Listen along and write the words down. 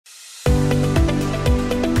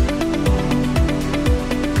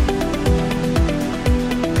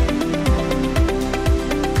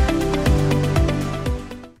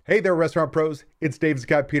Hey there, restaurant pros. It's Dave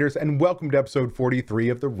Scott Peters, and welcome to episode 43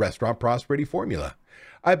 of the Restaurant Prosperity Formula.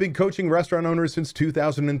 I've been coaching restaurant owners since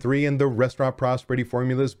 2003, and the Restaurant Prosperity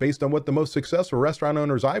Formula is based on what the most successful restaurant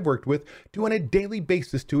owners I've worked with do on a daily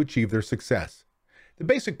basis to achieve their success. The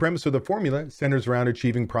basic premise of the formula centers around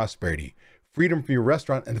achieving prosperity, freedom from your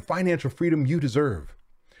restaurant, and the financial freedom you deserve.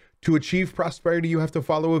 To achieve prosperity, you have to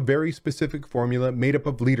follow a very specific formula made up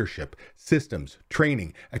of leadership, systems,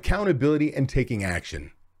 training, accountability, and taking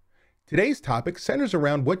action. Today's topic centers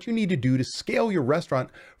around what you need to do to scale your restaurant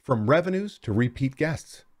from revenues to repeat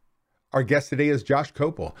guests. Our guest today is Josh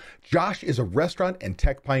Kopel. Josh is a restaurant and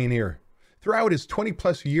tech pioneer. Throughout his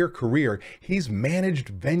 20-plus year career, he's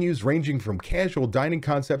managed venues ranging from casual dining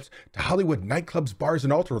concepts to Hollywood nightclubs, bars,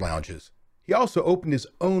 and ultra lounges. He also opened his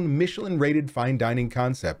own Michelin-rated fine dining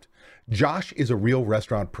concept. Josh is a real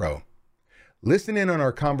restaurant pro. Listen in on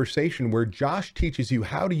our conversation where Josh teaches you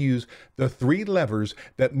how to use the 3 levers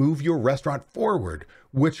that move your restaurant forward,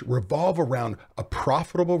 which revolve around a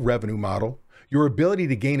profitable revenue model, your ability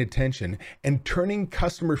to gain attention, and turning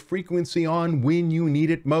customer frequency on when you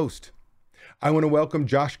need it most. I want to welcome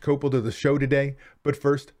Josh Kopel to the show today, but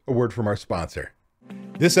first, a word from our sponsor.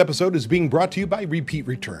 This episode is being brought to you by Repeat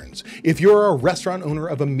Returns. If you're a restaurant owner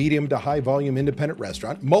of a medium to high volume independent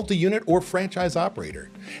restaurant, multi-unit or franchise operator,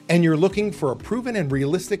 and you're looking for a proven and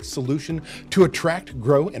realistic solution to attract,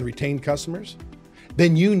 grow, and retain customers,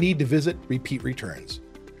 then you need to visit Repeat Returns.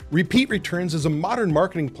 Repeat Returns is a modern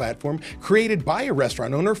marketing platform created by a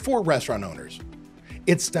restaurant owner for restaurant owners.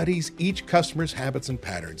 It studies each customer's habits and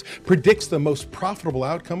patterns, predicts the most profitable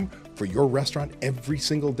outcome for your restaurant every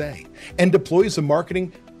single day, and deploys the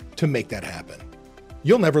marketing to make that happen.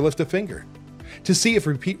 You'll never lift a finger. To see if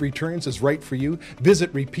Repeat Returns is right for you,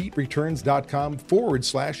 visit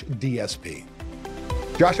repeatreturns.com/DSP.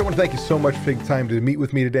 Josh, I want to thank you so much for taking time to meet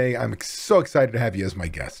with me today. I'm so excited to have you as my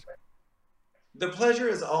guest. The pleasure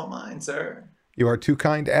is all mine, sir. You are too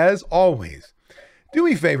kind, as always. Do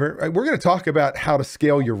me a favor, we're going to talk about how to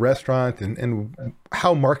scale your restaurant and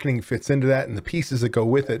how marketing fits into that and the pieces that go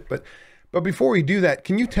with it. But before we do that,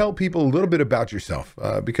 can you tell people a little bit about yourself?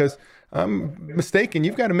 Because I'm mistaken,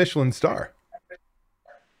 you've got a Michelin star.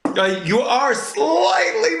 You are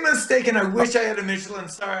slightly mistaken. I wish I had a Michelin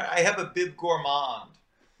star. I have a Bib Gourmand.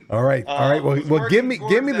 All right. Well, give me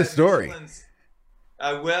the story. Michelin's.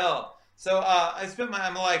 I will. So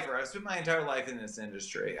I'm a lifer. I spent my entire life in this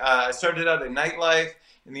industry. I started out in nightlife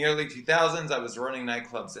in the early 2000s. I was running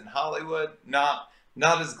nightclubs in Hollywood. Not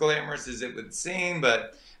as glamorous as it would seem,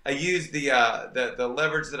 but I used the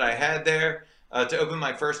leverage that I had there to open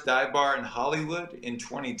my first dive bar in Hollywood in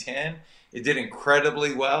 2010. It did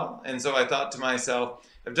incredibly well, and so I thought to myself,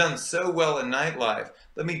 I've done so well in nightlife.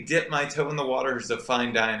 Let me dip my toe in the waters of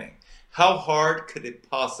fine dining. How hard could it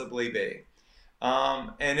possibly be?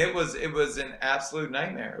 And it was an absolute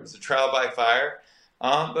nightmare. It was a trial by fire.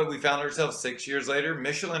 But we found ourselves 6 years later,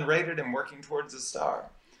 Michelin rated and working towards a star.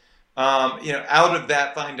 Out of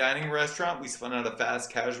that fine dining restaurant, we spun out a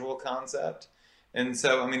fast casual concept. And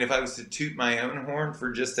so, if I was to toot my own horn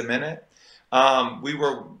for just a minute, we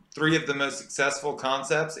were 3 of the most successful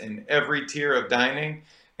concepts in every tier of dining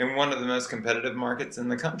in one of the most competitive markets in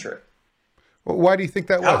the country. Well, why do you think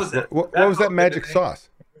that was? What was that magic sauce?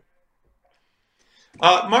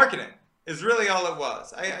 Marketing is really all it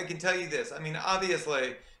was. I can tell you this.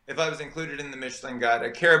 Obviously, if I was included in the Michelin Guide, I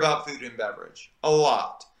care about food and beverage a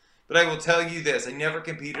lot. But I will tell you this, I never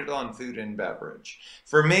competed on food and beverage.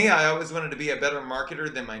 For me, I always wanted to be a better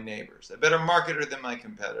marketer than my neighbors, a better marketer than my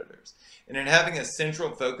competitors. And in having a central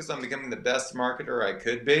focus on becoming the best marketer I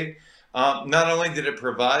could be, not only did it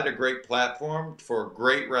provide a great platform for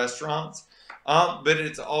great restaurants, but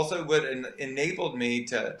it's also what enabled me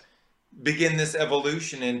to begin this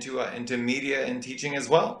evolution into media and teaching as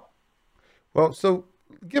well. Well, so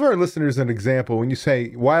give our listeners an example. When you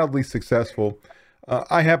say wildly successful,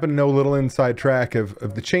 I happen to know a little inside track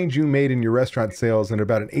of the change you made in your restaurant sales in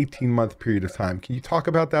about an 18-month period of time. Can you talk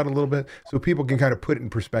about that a little bit so people can kind of put it in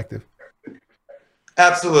perspective?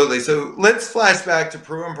 Absolutely. So let's flash back to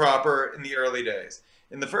Pru and Proper in the early days.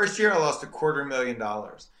 In the first year, I lost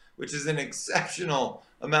 $250,000, which is an exceptional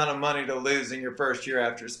amount of money to lose in your first year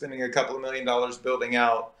after spending a couple of $1 million building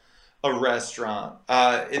out a restaurant.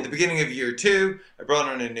 In the beginning of year 2, I brought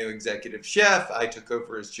on a new executive chef. I took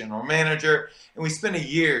over as general manager, and we spent a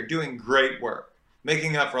year doing great work,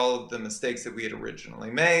 making up for all of the mistakes that we had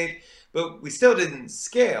originally made, but we still didn't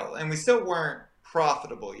scale, and we still weren't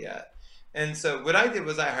profitable yet. And so what I did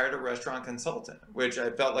was I hired a restaurant consultant, which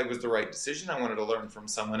I felt like was the right decision. I wanted to learn from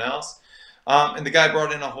someone else. And the guy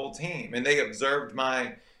brought in a whole team, and they observed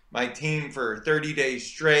my my team for 30 days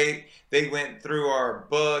straight. They went through our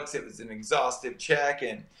books. It was an exhaustive check.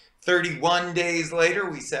 And 31 days later,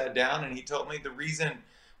 we sat down and he told me the reason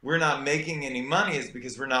we're not making any money is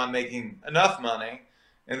because we're not making enough money.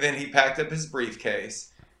 And then he packed up his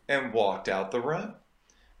briefcase and walked out the room.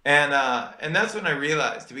 And that's when I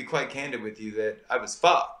realized, to be quite candid with you, that I was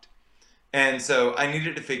fucked. And so I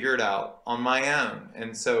needed to figure it out on my own.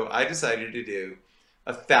 And so I decided to do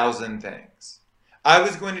 1,000 things. I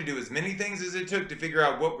was going to do as many things as it took to figure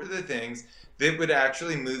out what were the things that would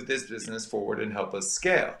actually move this business forward and help us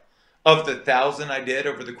scale. Of the 1,000 I did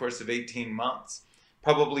over the course of 18 months,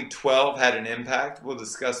 probably 12 had an impact. We'll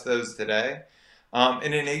discuss those today.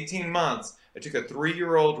 And in 18 months, I took a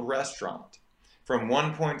 3-year-old restaurant from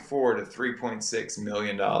 1.4 to $3.6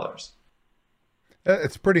 million.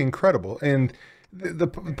 It's pretty incredible. And the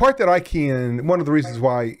part that I key in, one of the reasons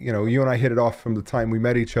why, you and I hit it off from the time we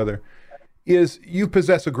met each other, is you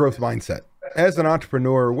possess a growth mindset. As an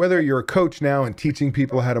entrepreneur, whether you're a coach now and teaching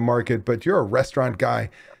people how to market, but you're a restaurant guy,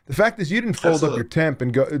 the fact is you didn't fold up your tent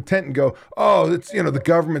and go, oh, it's, the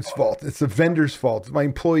government's fault. It's the vendor's fault. It's my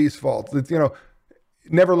employee's fault. It's,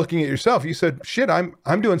 never looking at yourself. You said, shit,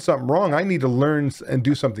 I'm doing something wrong. I need to learn and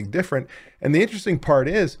do something different. And the interesting part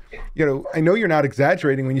is, I know you're not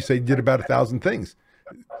exaggerating when you say you did about 1,000 things,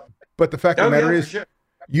 but the fact of the matter is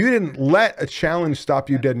you didn't let a challenge stop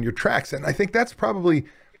you dead in your tracks. And I think that's probably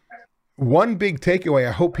one big takeaway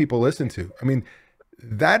I hope people listen to. I mean,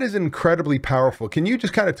 that is incredibly powerful. Can you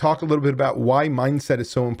just kind of talk a little bit about why mindset is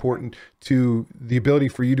so important to the ability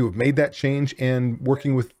for you to have made that change and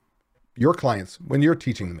working with your clients when you're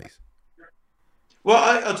teaching them these? Well,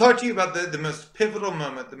 I'll talk to you about the most pivotal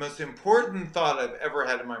moment, the most important thought I've ever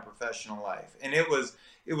had in my professional life. And it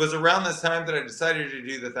was around this time that I decided to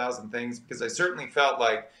do the 1,000 things, because I certainly felt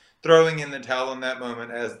like throwing in the towel in that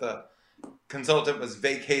moment as the consultant was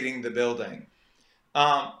vacating the building.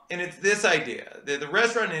 And it's this idea that the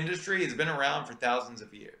restaurant industry has been around for thousands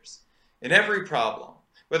of years. And every problem,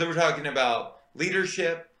 whether we're talking about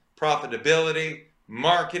leadership, profitability,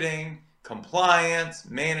 marketing, compliance,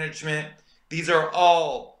 management, these are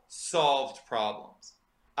all solved problems.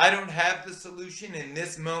 I don't have the solution in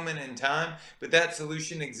this moment in time, but that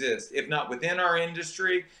solution exists. If not within our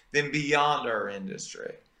industry, then beyond our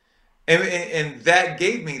industry. And that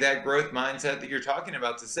gave me that growth mindset that you're talking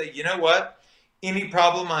about, to say, you know what? Any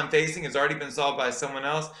problem I'm facing has already been solved by someone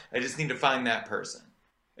else. I just need to find that person.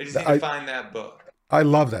 I just need to find that book. I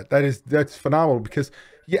love that. That's phenomenal, because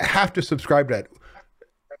you have to subscribe to that.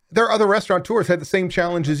 There are other restaurateurs had the same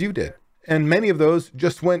challenge as you did. And many of those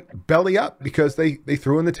just went belly up because they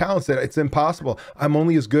threw in the towel and said, it's impossible. I'm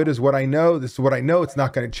only as good as what I know. This is what I know. It's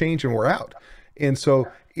not going to change, and we're out. And so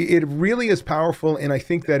it really is powerful. And I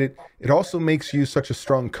think that it also makes you such a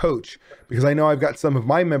strong coach, because I know I've got some of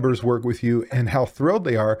my members work with you and how thrilled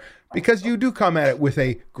they are, because you do come at it with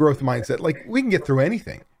a growth mindset. Like, we can get through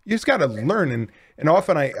anything. You just got to learn. And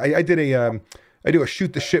often I do a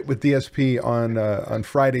shoot the shit with DSP on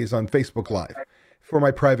Fridays on Facebook Live for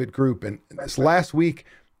my private group. And this last week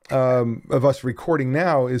of us recording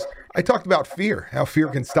now is I talked about fear, how fear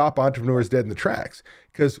can stop entrepreneurs dead in the tracks.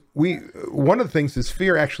 Because one of the things is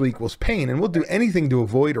fear actually equals pain, and we'll do anything to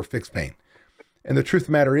avoid or fix pain. And the truth of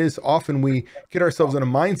the matter is, often we get ourselves in a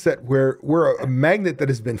mindset where we're a magnet that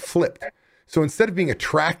has been flipped. So instead of being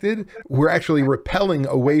attracted, we're actually repelling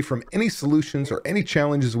away from any solutions or any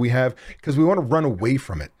challenges we have, because we want to run away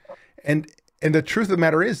from it. And the truth of the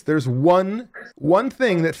matter is, there's one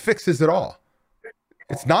thing that fixes it all.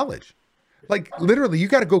 It's knowledge. Like, literally, you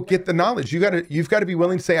got to go get the knowledge. You've got to be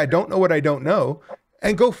willing to say, I don't know what I don't know,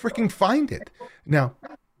 and go freaking find it. Now,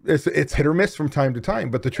 it's hit or miss from time to time,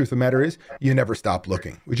 but the truth of the matter is, you never stop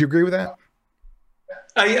looking. Would you agree with that?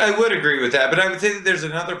 I would agree with that, but I would say that there's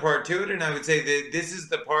another part to it, and I would say that this is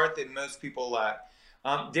the part that most people lack.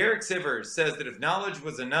 Derek Sivers says that if knowledge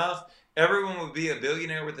was enough, everyone would be a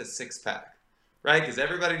billionaire with a six-pack, right? Because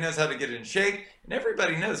everybody knows how to get in shape, and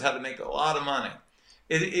everybody knows how to make a lot of money.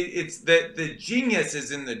 It's that the genius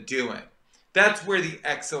is in the doing. That's where the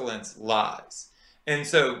excellence lies. And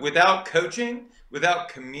so without coaching, without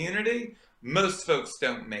community, most folks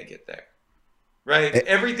don't make it there, right?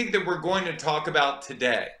 Everything that we're going to talk about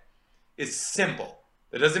today is simple.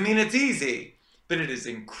 That doesn't mean it's easy, but it is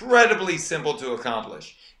incredibly simple to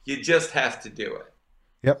accomplish. You just have to do it.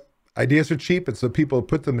 Yep. Ideas are cheap, and so people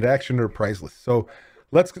put them into action are priceless. So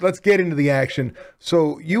let's get into the action.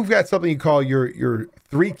 So you've got something you call your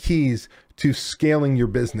 3 keys to scaling your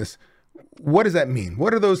business. What does that mean?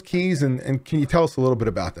 What are those keys? And can you tell us a little bit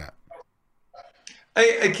about that?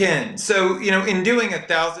 I can. So, in doing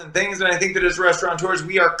 1,000 things, and I think that as restaurateurs,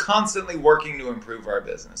 we are constantly working to improve our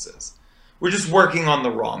businesses. We're just working on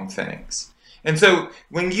the wrong things. And so,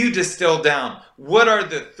 when you distill down, what are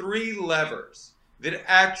the three levers that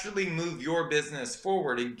actually move your business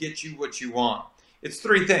forward and get you what you want? It's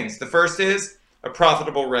three things. The first is a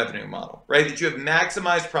profitable revenue model, right? That you have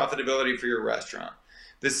maximized profitability for your restaurant.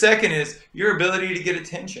 The second is your ability to get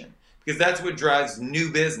attention, because that's what drives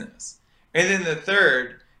new business. And then the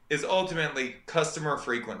third is ultimately customer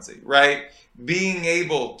frequency, right? Being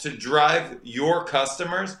able to drive your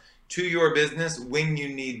customers to your business when you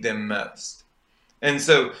need them most. And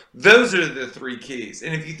so those are the three keys.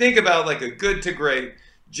 And if you think about like a good to great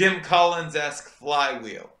Jim Collins-esque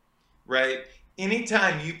flywheel, right?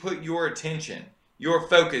 Anytime you put your attention, your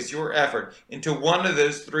focus, your effort into one of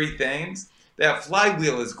those three things, that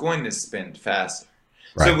flywheel is going to spin faster.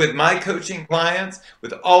 Right. So with my coaching clients,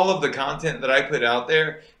 with all of the content that I put out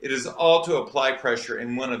there, it is all to apply pressure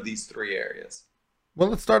in one of these three areas. Well,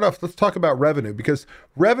 let's start off. Let's talk about revenue, because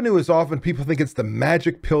revenue is often, people think it's the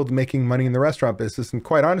magic pill to making money in the restaurant business. And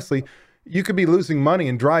quite honestly, you could be losing money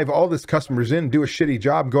and drive all these customers in, do a shitty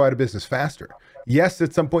job, and go out of business faster. Yes,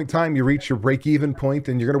 at some point in time, you reach your break-even point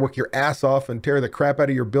and you're going to work your ass off and tear the crap out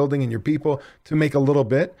of your building and your people to make a little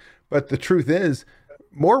bit. But the truth is,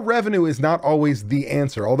 more revenue is not always the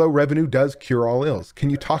answer, although revenue does cure all ills. Can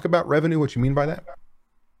you talk about revenue, what you mean by that?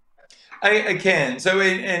 I can. So,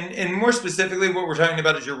 and more specifically, what we're talking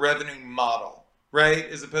about is your revenue model, right?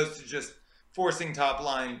 As opposed to just forcing top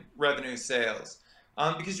line revenue sales.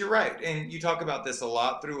 Because you're right. And you talk about this a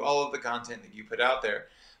lot through all of the content that you put out there.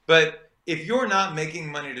 But if you're not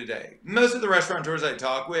making money today, most of the restaurateurs I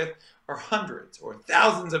talk with are hundreds or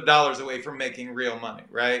thousands of dollars away from making real money,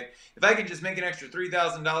 right? If I can just make an extra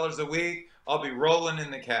 $3,000 a week, I'll be rolling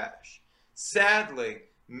in the cash. Sadly,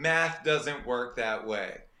 math doesn't work that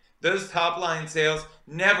way. Those top line sales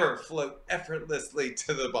never float effortlessly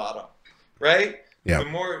to the bottom, right? Yeah. The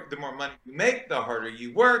more money you make, the harder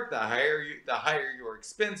you work, the higher your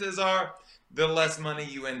expenses are, the less money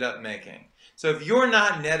you end up making. So if you're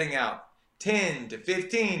not netting out 10 to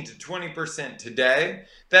 15 to 20% today,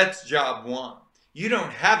 that's job one. You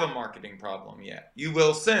don't have a marketing problem yet. You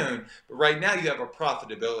will soon, but right now you have a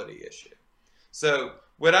profitability issue. So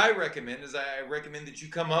what I recommend is I recommend that you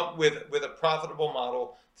come up with a profitable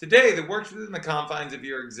model today that works within the confines of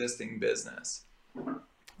your existing business.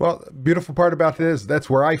 Well, beautiful part about this, that's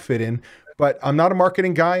where I fit in, but I'm not a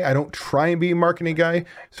marketing guy. I don't try and be a marketing guy.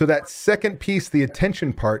 So that second piece, the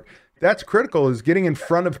attention part, that's critical, is getting in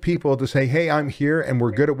front of people to say, hey, I'm here and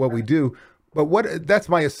we're good at what we do. But that's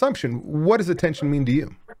my assumption. What does attention mean to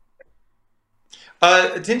you?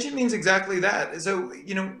 Attention means exactly that. So,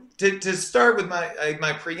 to start with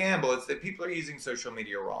my preamble, it's that people are using social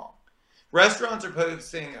media wrong. Restaurants are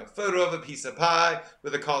posting a photo of a piece of pie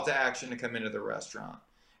with a call to action to come into the restaurant.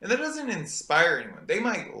 And that doesn't inspire anyone. They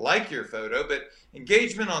might like your photo, but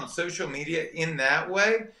engagement on social media in that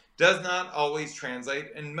way does not always translate,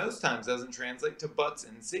 and most times doesn't translate to butts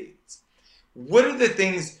in seats. What are the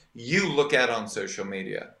things you look at on social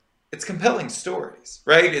media? It's compelling stories,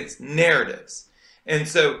 right? It's narratives. And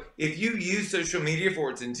so if you use social media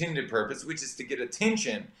for its intended purpose, which is to get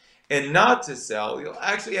attention and not to sell, you'll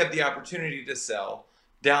actually have the opportunity to sell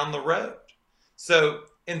down the road. So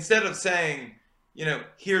instead of saying,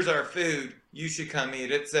 here's our food, you should come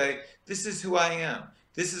eat it, say, this is who I am.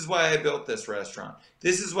 This is why I built this restaurant.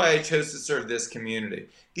 This is why I chose to serve this community.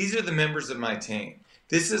 These are the members of my team.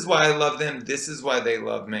 This is why I love them. This is why they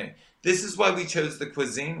love me. This is why we chose the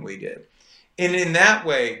cuisine we did. And in that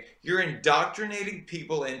way, you're indoctrinating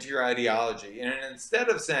people into your ideology. And instead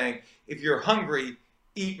of saying, if you're hungry,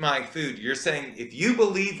 eat my food, you're saying, if you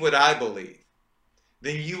believe what I believe,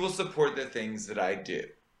 then you will support the things that I do.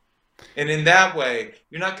 And in that way,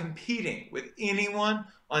 you're not competing with anyone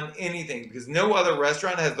on anything, because no other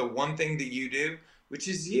restaurant has the one thing that you do, which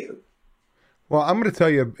is you. Well, I'm going to tell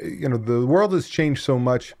you, the world has changed so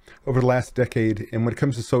much over the last decade. And when it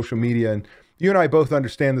comes to social media, and you and I both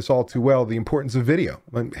understand this all too well, the importance of video.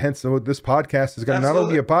 And hence, this podcast is going to not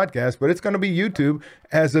only be a podcast, but it's going to be YouTube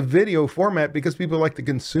as a video format, because people like to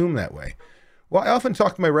consume that way. Well, I often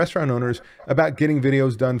talk to my restaurant owners about getting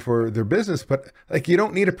videos done for their business, but you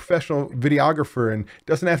don't need a professional videographer, and it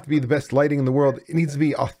doesn't have to be the best lighting in the world. It needs to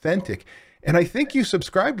be authentic. And I think you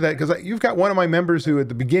subscribe to that, because you've got one of my members who at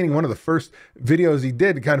the beginning, one of the first videos he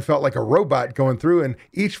did, kind of felt like a robot going through, and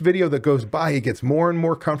each video that goes by, he gets more and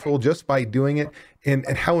more comfortable just by doing it, and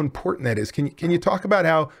how important that is. Can you talk about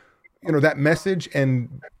how, that message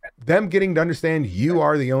and them getting to understand you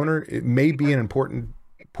are the owner, it may be an important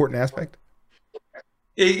aspect?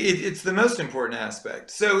 It's the most important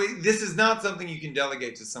aspect. So this is not something you can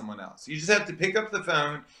delegate to someone else. You just have to pick up the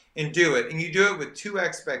phone and do it. And you do it with two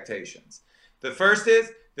expectations. The first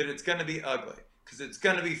is that it's going to be ugly, because it's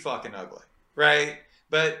going to be fucking ugly, right?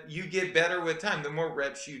 But you get better with time. The more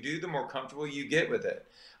reps you do, the more comfortable you get with it.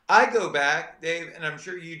 I go back, Dave, and I'm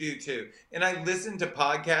sure you do too, and I listen to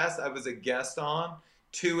podcasts I was a guest on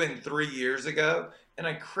 2 and 3 years ago, and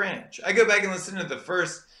I cringe. I go back and listen to the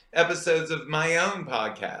first episodes of my own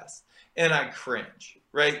podcast, and I cringe,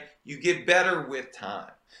 right? You get better with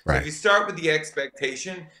time. Right. So if you start with the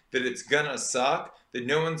expectation that it's gonna suck, that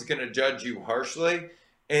no one's gonna judge you harshly,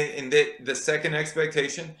 and that the second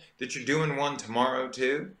expectation that you're doing one tomorrow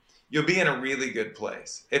too, you'll be in a really good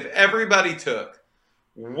place. If everybody took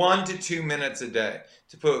 1 to 2 minutes a day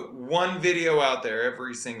to put one video out there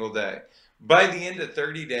every single day, by the end of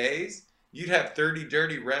 30 days, you'd have 30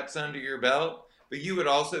 dirty reps under your belt, but you would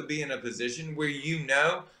also be in a position where you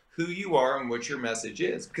know who you are and what your message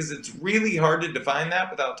is, because it's really hard to define that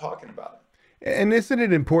without talking about it. And isn't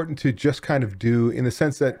it important to just kind of do, in the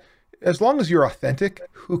sense that as long as you're authentic,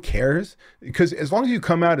 who cares? Because as long as you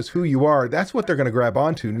come out as who you are, that's what they're going to grab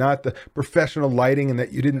onto, not the professional lighting and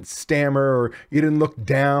that you didn't stammer or you didn't look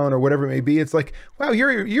down or whatever it may be. It's like, wow, you're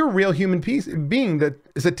a real human being that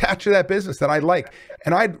is attached to that business that I like.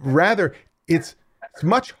 And I'd rather, it's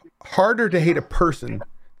much harder to hate a person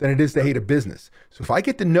than it is to hate a business. So if I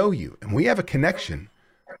get to know you and we have a connection,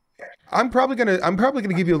 I'm probably gonna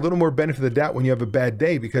give you a little more benefit of the doubt when you have a bad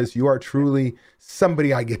day, because you are truly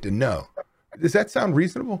somebody I get to know. Does that sound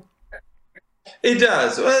reasonable? It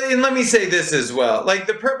does. Well, and let me say this as well. Like,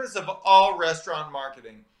 the purpose of all restaurant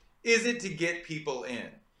marketing isn't to get people in.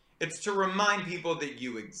 It's to remind people that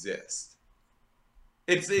you exist.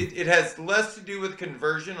 It has less to do with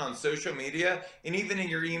conversion on social media and even in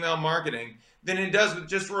your email marketing than it does with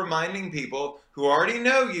just reminding people who already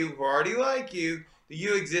know you, who already like you, that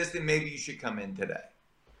you exist and maybe you should come in today.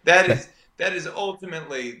 That is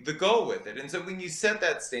ultimately the goal with it. And so when you set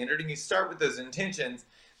that standard and you start with those intentions,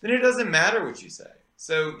 then it doesn't matter what you say.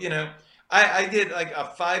 So, I did like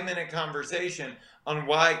a 5-minute conversation on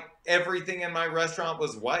why everything in my restaurant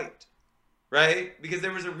was white, right? Because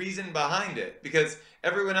there was a reason behind it. Because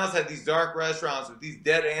everyone else had these dark restaurants with these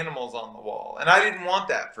dead animals on the wall. And I didn't want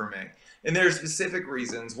that for me. And there are specific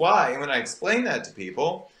reasons why. And when I explained that to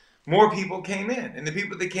people, more people came in, and the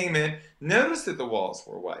people that came in noticed that the walls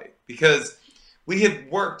were white, because we have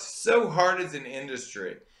worked so hard as an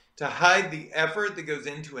industry to hide the effort that goes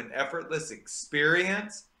into an effortless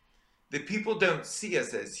experience that people don't see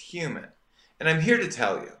us as human. And I'm here to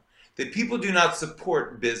tell you that people do not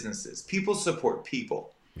support businesses. People support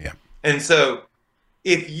people. Yeah. And so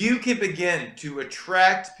if you can begin to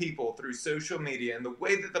attract people through social media in the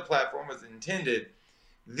way that the platform was intended,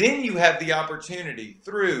 then you have the opportunity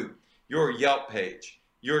through your Yelp page,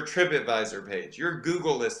 your TripAdvisor page, your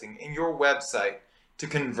Google listing, and your website to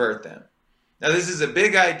convert them. Now, this is a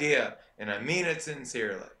big idea, and I mean it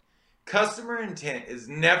sincerely. Customer intent is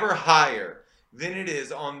never higher than it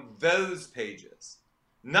is on those pages,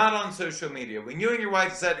 not on social media. When you and your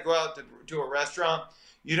wife decide to go out to a restaurant,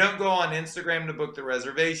 you don't go on Instagram to book the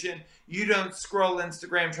reservation. You don't scroll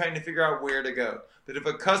Instagram trying to figure out where to go. But if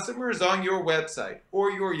a customer is on your website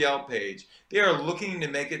or your Yelp page, they are looking to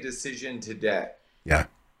make a decision today. Yeah.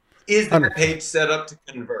 Is the page set up to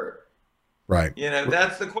convert? Right.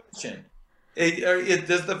 That's the question.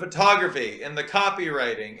 Does the photography and the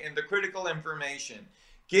copywriting and the critical information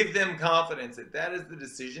give them confidence that that is the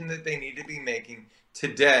decision that they need to be making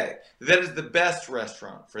today? That is the best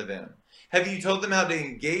restaurant for them. Have you told them how to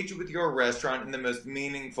engage with your restaurant in the most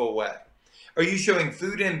meaningful way? Are you showing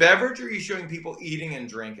food and beverage, or are you showing people eating and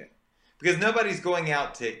drinking? Because nobody's going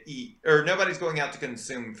out to eat, or nobody's going out to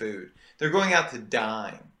consume food. They're going out to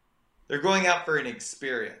dine. They're going out for an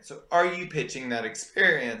experience. So are you pitching that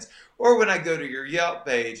experience? Or when I go to your Yelp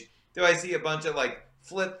page, do I see a bunch of like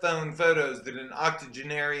flip phone photos that an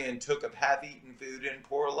octogenarian took of half-eaten food in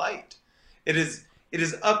poor light? It is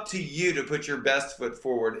up to you to put your best foot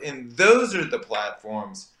forward, and those are the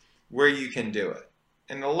platforms where you can do it.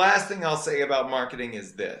 And the last thing I'll say about marketing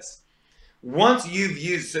is this. Once you've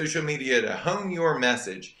used social media to hone your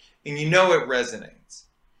message and you know it resonates,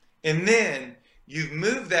 and then you've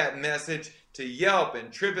moved that message to Yelp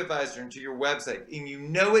and TripAdvisor and to your website, and you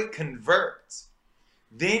know it converts,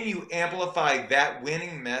 then you amplify that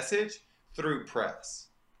winning message through press.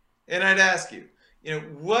 And I'd ask you,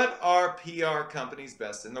 what are PR companies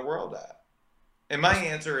best in the world at? And my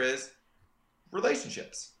answer is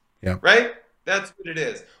relationships. Yeah. Right? That's what it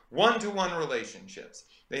is. One-to-one relationships.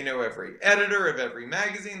 They know every editor of every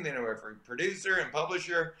magazine. They know every producer and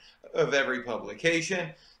publisher of every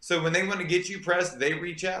publication. So when they want to get you press, they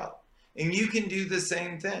reach out. And you can do the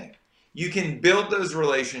same thing. You can build those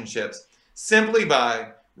relationships simply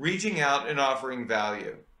by reaching out and offering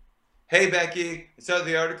value. Hey, Becky, I saw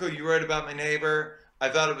the article you wrote about my neighbor. I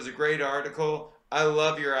thought it was a great article. I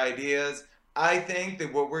love your ideas. I think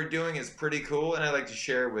that what we're doing is pretty cool, and I'd like to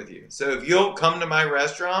share it with you. So if you'll come to my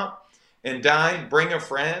restaurant and dine, bring a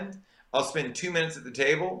friend. I'll spend 2 minutes at the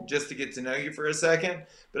table just to get to know you for a second,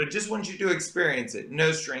 but I just want you to experience it,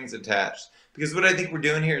 no strings attached. Because what I think we're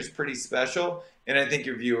doing here is pretty special, and I think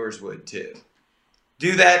your viewers would too.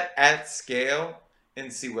 Do that at scale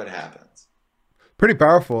and see what happens. Pretty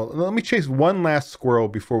powerful. Let me chase one last squirrel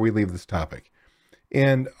before we leave this topic.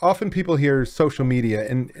 And often people hear social media,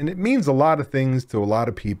 and it means a lot of things to a lot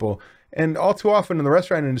of people. And all too often in the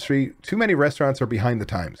restaurant industry, too many restaurants are behind the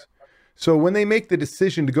times. So when they make the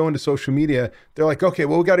decision to go into social media, they're like, okay,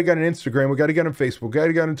 well, we got to get on Instagram, we got to get on Facebook, we got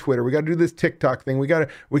to get on Twitter, we got to do this TikTok thing, we got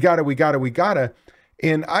to.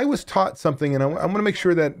 And I was taught something, and I want to make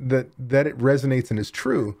sure that it resonates and is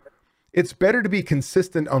true. It's better to be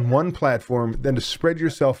consistent on one platform than to spread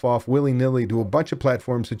yourself off willy-nilly to a bunch of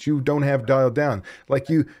platforms that you don't have dialed down. Like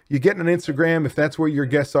you get on Instagram, if that's where your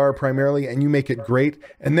guests are primarily, and you make it great,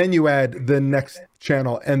 and then you add the next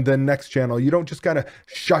channel and the next channel. You don't just kind of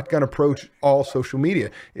shotgun approach all social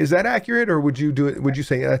media. Is that accurate, or would you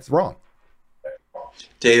say that's wrong?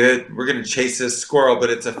 David, we're going to chase this squirrel, but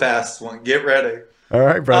it's a fast one. Get ready. All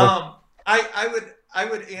right, brother. I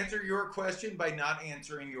would answer your question by not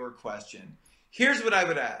answering your question. Here's what I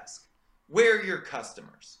would ask. Where are your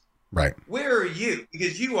customers? Right. Where are you?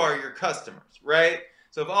 Because you are your customers, right?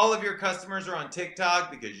 So if all of your customers are on TikTok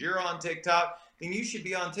because you're on TikTok, then you should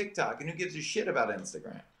be on TikTok. And who gives a shit about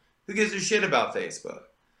Instagram? Who gives a shit about Facebook?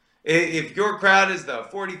 If your crowd is the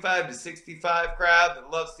 45 to 65 crowd that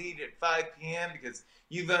loves to eat at 5 p.m. because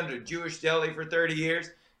you've owned a Jewish deli for 30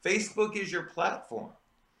 years, Facebook is your platform.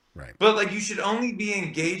 Right. But like, you should only be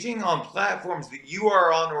engaging on platforms that you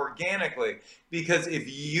are on organically, because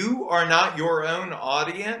if you are not your own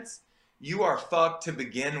audience, you are fucked to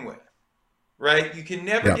begin with, right? You can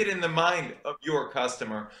never get in the mind of your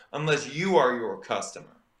customer unless you are your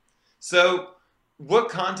customer. So what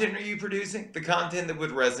content are you producing? The content that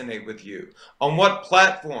would resonate with you. On what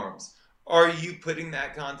platforms are you putting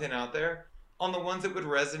that content out there? On the ones that would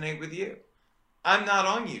resonate with you. I'm not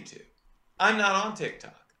on YouTube. I'm not on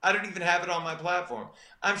TikTok. I don't even have it on my platform.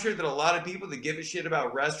 I'm sure that a lot of people that give a shit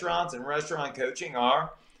about restaurants and restaurant coaching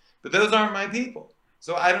are, but those aren't my people.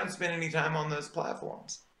 So I don't spend any time on those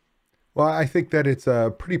platforms. Well, I think that it's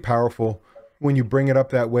pretty powerful when you bring it up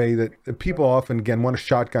that way, that people often, again, want a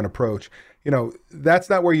shotgun approach. You know, that's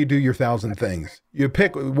not where you do your 1,000 things. You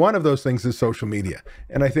pick one of those things is social media.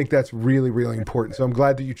 And I think that's really, really important. So I'm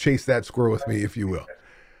glad that you chased that squirrel with me, if you will.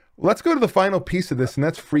 Let's go to the final piece of this, and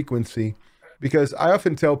that's frequency. Because I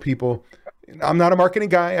often tell people, I'm not a marketing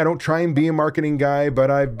guy. I don't try and be a marketing guy,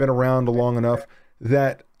 but I've been around long enough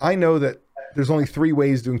that I know that there's only 3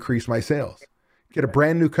 ways to increase my sales. Get a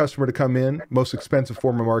brand new customer to come in, most expensive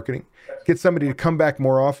form of marketing. Get somebody to come back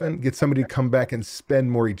more often. Get somebody to come back and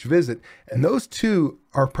spend more each visit. And those 2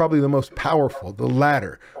 are probably the most powerful, the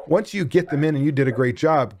latter. Once you get them in and you did a great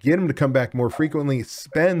job, get them to come back more frequently,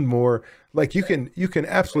 spend more. Like you can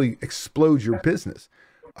absolutely explode your business.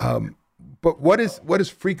 But what does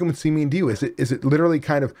frequency mean to you? Is it literally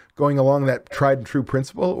kind of going along that tried and true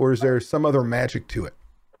principle, or is there some other magic to it?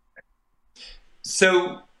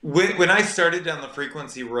 So when I started down the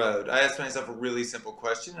frequency road, I asked myself a really simple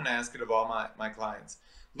question, and I ask it of all my clients.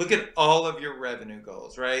 Look at all of your revenue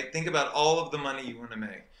goals, right? Think about all of the money you want to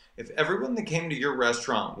make. If everyone that came to your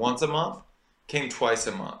restaurant once a month came twice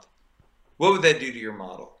a month, what would that do to your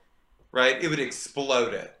model, right? It would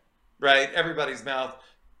explode it, right? Everybody's mouth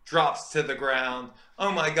drops to the ground.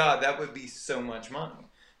 Oh my God, that would be so much money.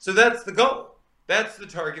 So that's the goal. That's the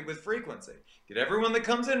target with frequency. Get everyone that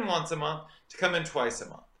comes in once a month to come in twice a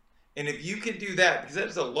month. And if you can do that, because that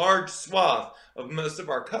is a large swath of most of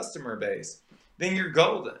our customer base, then you're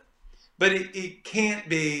golden. But it can't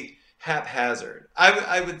be haphazard.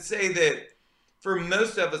 I would say that for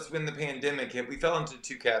most of us, when the pandemic hit, we fell into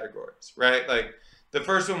 2 categories, right? Like the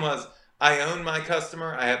first one was, I own my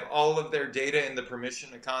customer. I have all of their data and the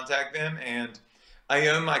permission to contact them. And I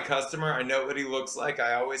own my customer. I know what he looks like.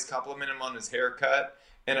 I always compliment him on his haircut.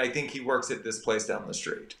 And I think he works at this place down the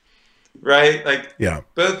street. Right? Like,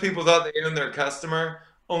 both people thought they owned their customer.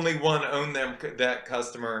 Only one owned that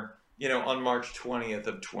customer, on March 20th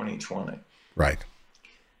of 2020. Right.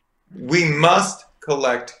 We must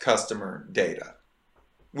collect customer data.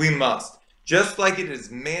 We must. Just like it is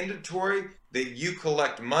mandatory that you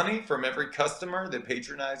collect money from every customer that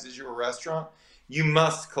patronizes your restaurant, you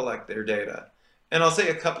must collect their data. And I'll say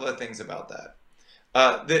a couple of things about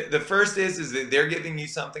that. The first is that they're giving you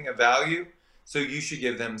something of value, so you should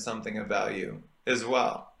give them something of value as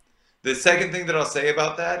well. The second thing that I'll say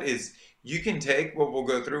about that is you can take what we'll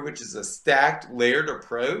go through, which is a stacked, layered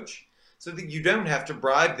approach, so that you don't have to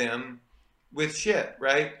bribe them with shit,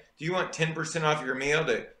 right? Do you want 10% off your meal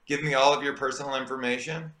to give me all of your personal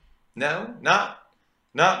information? No,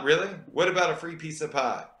 not really. What about a free piece of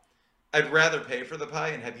pie? I'd rather pay for the pie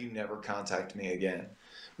and have you never contact me again.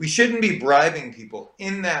 We shouldn't be bribing people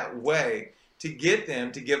in that way to get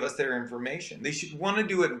them to give us their information. They should want to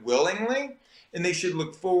do it willingly, and they should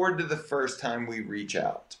look forward to the first time we reach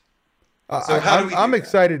out. So I'm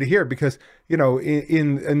excited to hear, because, you know,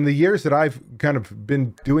 in the years that I've kind of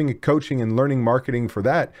been doing coaching and learning marketing for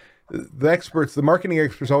that, the marketing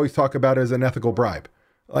experts always talk about it as an ethical bribe.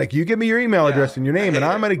 Like, you give me your email address and your name, and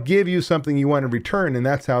I'm going to give you something you want in return, and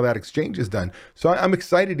that's how that exchange is done. So I'm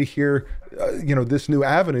excited to hear, you know, this new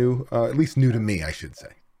avenue, at least new to me, I should say.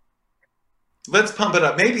 Let's pump it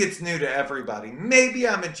up. Maybe it's new to everybody. Maybe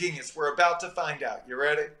I'm a genius. We're about to find out. You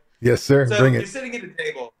ready? Yes, sir. So Bring it. You're sitting at a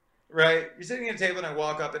table, right? You're sitting at a table, and I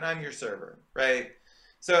walk up, and I'm your server, right?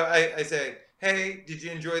 So I say, hey, did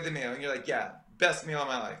you enjoy the meal? And you're like, yeah, best meal of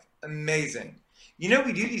my life. Amazing. You know,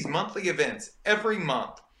 we do these monthly events every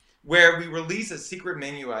month where we release a secret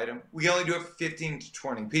menu item. We only do it for 15 to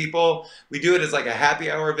 20 people. We do it as like a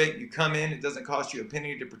happy hour event. You come in, it doesn't cost you a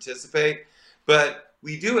penny to participate, but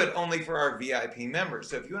we do it only for our VIP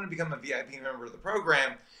members. So if you want to become a VIP member of the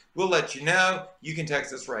program, we'll let you know. You can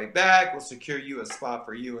text us right back. We'll secure you a spot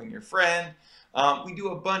for you and your friend. We do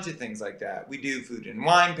a bunch of things like that. We do food and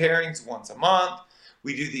wine pairings once a month.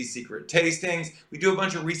 We do these secret tastings. We do a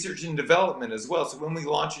bunch of research and development as well. So when we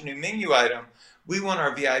launch a new menu item, we want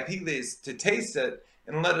our VIP list to taste it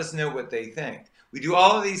and let us know what they think. We do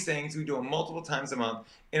all of these things. We do them multiple times a month,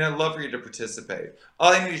 and I'd love for you to participate.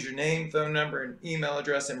 All I need is your name, phone number, and email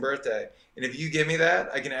address and birthday. And if you give me that,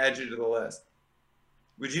 I can add you to the list.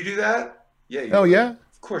 Would you do that? Yeah. Oh, yeah.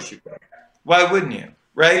 Of course you would. Why wouldn't you?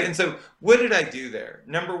 Right? And so what did I do there?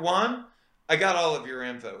 Number one, I got all of your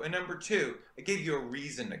info. And number two, I gave you a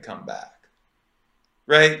reason to come back,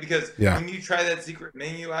 right? Because when you try that secret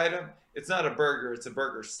menu item, it's not a burger, it's a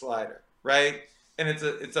burger slider, right? And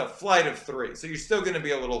it's a flight of 3. So you're still going to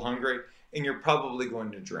be a little hungry, and you're probably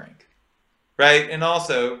going to drink, right? And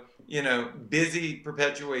also, you know, busy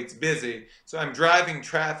perpetuates busy. So I'm driving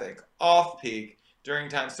traffic off peak during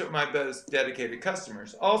times to my most dedicated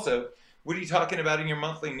customers. Also, what are you talking about in your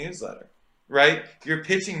monthly newsletter? Right? You're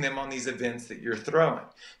pitching them on these events that you're throwing.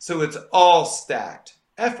 So it's all stacked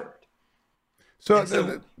effort.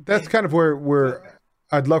 So that's kind of where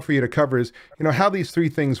I'd love for you to cover is, you know, how these three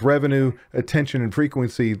things, revenue, attention, and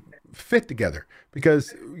frequency, fit together.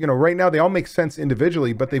 Because, you know, right now they all make sense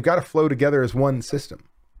individually, but they've got to flow together as one system.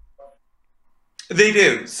 They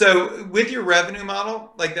do. So with your revenue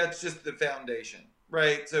model, like, that's just the foundation,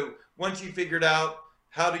 right? So once you figured out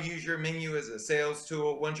how to use your menu as a sales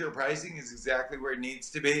tool, once your pricing is exactly where it needs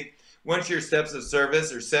to be, once your steps of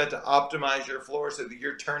service are set to optimize your floor so that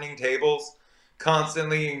you're turning tables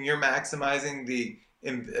constantly and you're maximizing the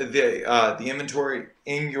inventory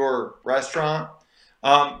in your restaurant,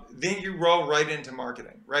 then you roll right into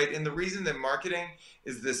marketing, right? And the reason that marketing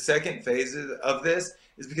is the second phase of this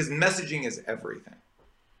is because messaging is everything.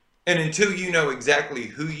 And until you know exactly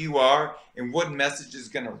who you are and what message is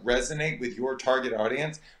going to resonate with your target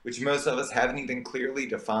audience, which most of us haven't even clearly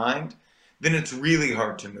defined, then it's really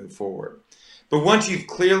hard to move forward. But once you've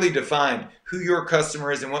clearly defined who your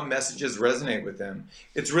customer is and what messages resonate with them,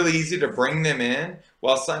 it's really easy to bring them in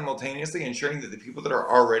while simultaneously ensuring that the people that are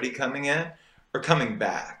already coming in are coming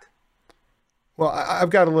back. Well,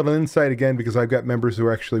 I've got a little insight again, because I've got members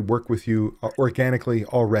who actually work with you organically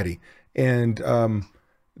already. And,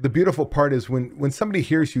 the beautiful part is when somebody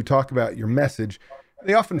hears you talk about your message,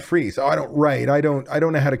 they often freeze. Oh, I don't write. I don't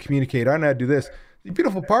know how to communicate. I don't know how to do this. The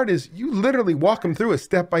beautiful part is you literally walk them through a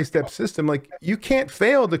step-by-step system. Like, you can't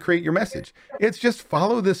fail to create your message. It's just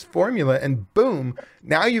follow this formula and boom,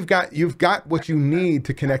 now you've got what you need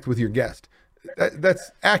to connect with your guest.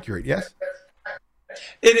 That's accurate, yes?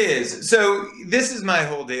 It is. So this is my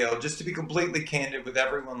whole deal, just to be completely candid with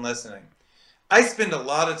everyone listening. I spend a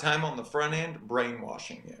lot of time on the front end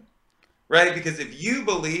brainwashing you, right? Because if you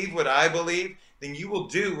believe what I believe, then you will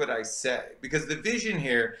do what I say. Because the vision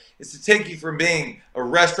here is to take you from being a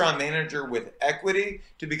restaurant manager with equity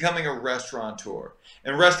to becoming a restaurateur.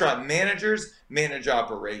 And restaurant managers manage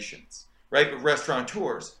operations, right? But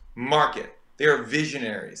restaurateurs market. They are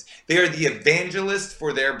visionaries. They are the evangelists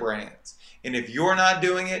for their brands. And if you're not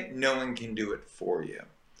doing it, no one can do it for you.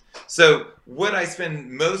 So what I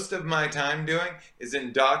spend most of my time doing is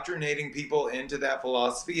indoctrinating people into that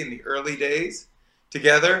philosophy in the early days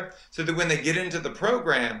together, so that when they get into the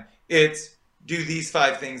program, it's do these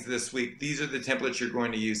 5 things this week. These are the templates you're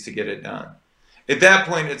going to use to get it done. At that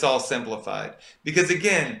point, it's all simplified. Because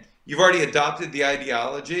again, you've already adopted the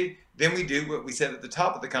ideology. Then we do what we said at the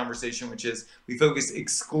top of the conversation, which is we focus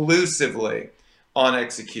exclusively on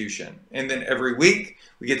execution. And then every week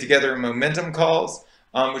we get together in momentum calls,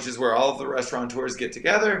 which is where all of the restaurateurs get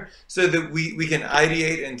together so that we can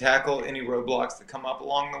ideate and tackle any roadblocks that come up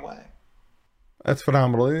along the way. That's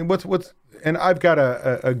phenomenal. And and I've got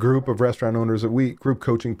a group of restaurant owners, group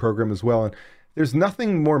coaching program as well. And there's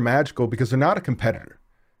nothing more magical because they're not a competitor.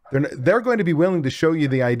 They're going to be willing to show you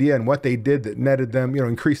the idea and what they did that netted them,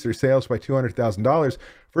 increased their sales by $200,000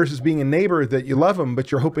 versus being a neighbor that you love them,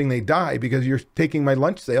 but you're hoping they die because you're taking my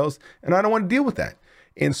lunch sales and I don't want to deal with that.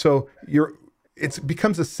 And so it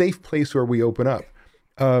becomes a safe place where we open up.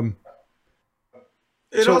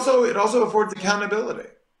 It also affords accountability.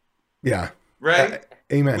 Yeah. Right?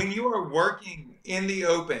 Amen. When you are working in the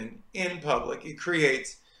open, in public, it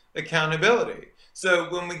creates accountability.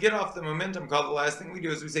 So when we get off the momentum call, the last thing we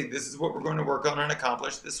do is we say, this is what we're going to work on and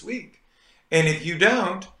accomplish this week. And if you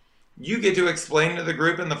don't, you get to explain to the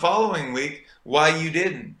group in the following week why you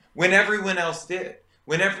didn't, when everyone else did,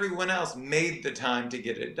 when everyone else made the time to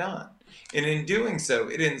get it done. And in doing so,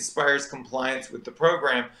 it inspires compliance with the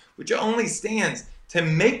program, which only stands to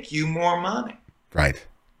make you more money. Right.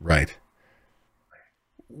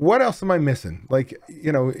 What else am I missing?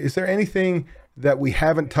 Is there anything that we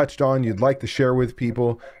haven't touched on you'd like to share with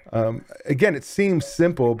people? Again, it seems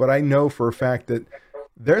simple, but I know for a fact that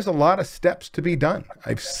there's a lot of steps to be done.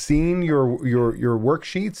 I've seen your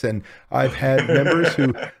worksheets, and I've had members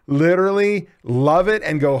who literally love it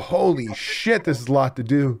and go, holy shit, this is a lot to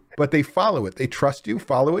do, but they follow it. They trust you,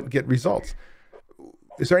 follow it, and get results.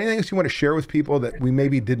 Is there anything else you want to share with people that we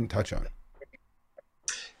maybe didn't touch on?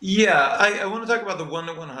 Yeah, I want to talk about the 1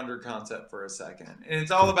 to 100 concept for a second. And it's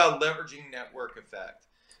all about leveraging network effect.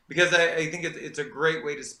 Because I think it's a great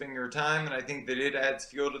way to spend your time, and I think that it adds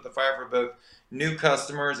fuel to the fire for both new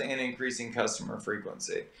customers and increasing customer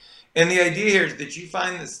frequency. And the idea here is that you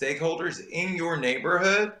find the stakeholders in your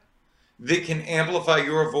neighborhood that can amplify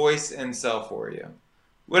your voice and sell for you.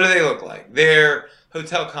 What do they look like? They're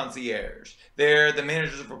hotel concierge. They're the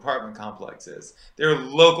managers of apartment complexes. They're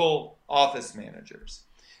local office managers.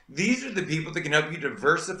 These are the people that can help you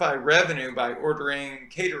diversify revenue by ordering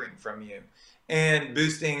catering from you and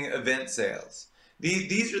boosting event sales.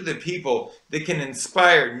 These are the people that can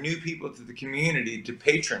inspire new people to the community to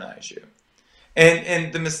patronize you.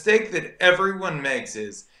 And the mistake that everyone makes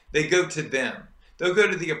is they go to them. They'll go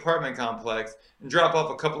to the apartment complex and drop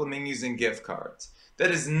off a couple of menus and gift cards.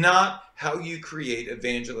 That is not how you create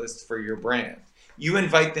evangelists for your brand. You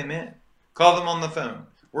invite them in. Call them on the phone.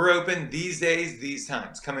 We're open these days, these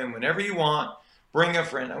times. Come in whenever you want. Bring a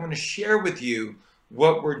friend. I want to share with you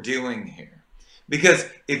what we're doing here. Because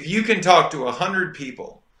if you can talk to 100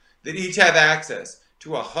 people that each have access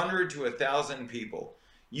to 100 to 1,000 people,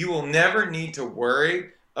 you will never need to worry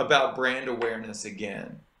about brand awareness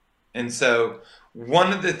again. And so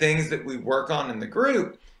one of the things that we work on in the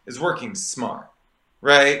group is working smart,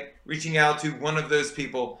 right? Reaching out to one of those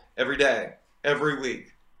people every day, every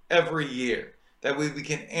week, every year. That way we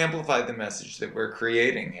can amplify the message that we're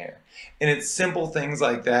creating here. And it's simple things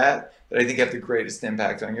like that that I think have the greatest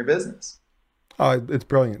impact on your business. It's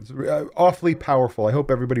brilliant. It's awfully powerful. I hope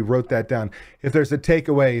everybody wrote that down. If there's a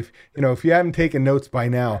takeaway, if you haven't taken notes by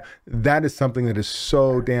now, that is something that is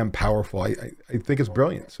so damn powerful. I think it's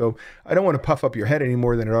brilliant. So I don't want to puff up your head any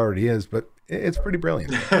more than it already is, but it's pretty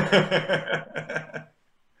brilliant.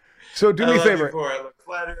 So do me a favor. I look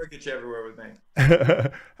flattered. I'll get you everywhere with me.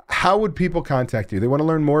 How would people contact you? They want to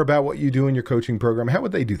learn more about what you do in your coaching program. How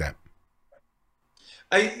would they do that?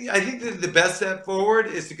 I think that the best step forward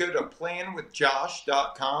is to go to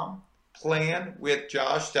planwithjosh.com,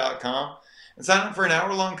 planwithjosh.com, and sign up for an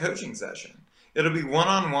hour-long coaching session. It'll be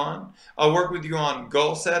one-on-one. I'll work with you on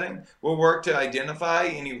goal setting. We'll work to identify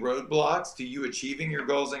any roadblocks to you achieving your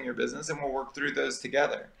goals in your business, and we'll work through those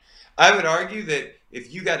together. I would argue that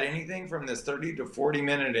if you got anything from this 30 to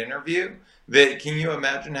 40-minute interview, that can you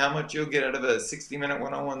imagine how much you'll get out of a 60-minute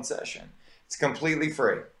one-on-one session? It's completely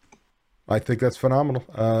free. I think that's phenomenal.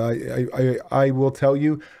 I will tell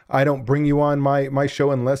you, I don't bring you on my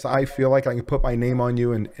show unless I feel like I can put my name on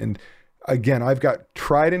you. And again, I've got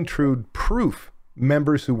tried and true proof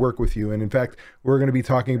members who work with you. And in fact, we're going to be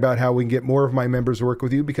talking about how we can get more of my members to work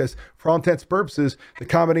with you, because for all intents and purposes, the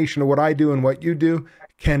combination of what I do and what you do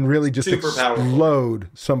can really just explode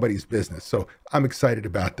somebody's business. So I'm excited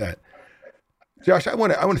about that. Josh, I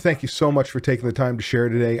want to thank you so much for taking the time to share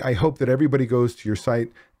today. I hope that everybody goes to your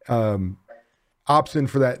site, opts in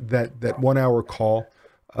for that 1 hour call.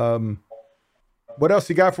 What else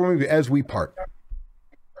you got for me as we part?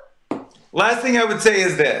 Last thing I would say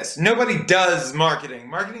is this. Nobody does marketing.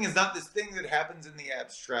 Marketing is not this thing that happens in the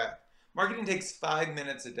abstract. Marketing takes 5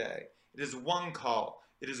 minutes a day. It is one call.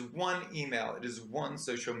 It is one email. It is one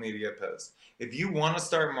social media post. If you want to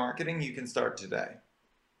start marketing, you can start today.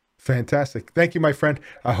 Fantastic. Thank you, my friend.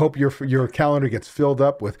 I hope your calendar gets filled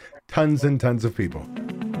up with tons and tons of people.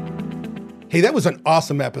 Hey, that was an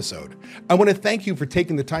awesome episode. I want to thank you for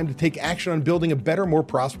taking the time to take action on building a better, more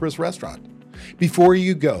prosperous restaurant. Before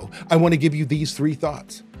you go, I want to give you these 3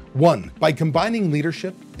 thoughts. 1, by combining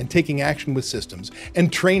leadership and taking action with systems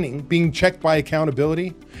and training being checked by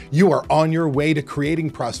accountability, you are on your way to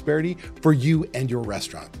creating prosperity for you and your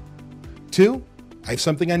restaurant. 2, I have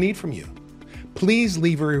something I need from you. Please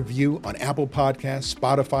leave a review on Apple Podcasts,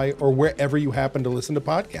 Spotify, or wherever you happen to listen to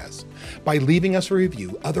podcasts. By leaving us a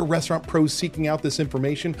review, other restaurant pros seeking out this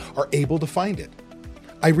information are able to find it.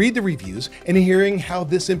 I read the reviews, and hearing how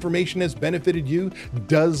this information has benefited you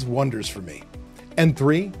does wonders for me. And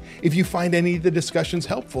 3, if you find any of the discussions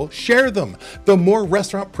helpful, share them. The more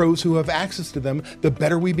restaurant pros who have access to them, the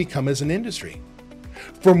better we become as an industry.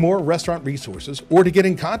 For more restaurant resources or to get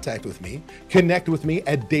in contact with me, connect with me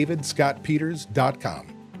at davidscottpeters.com.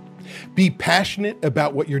 Be passionate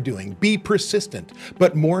about what you're doing, be persistent,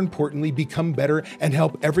 but more importantly, become better and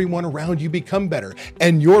help everyone around you become better.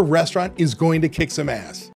 And your restaurant is going to kick some ass.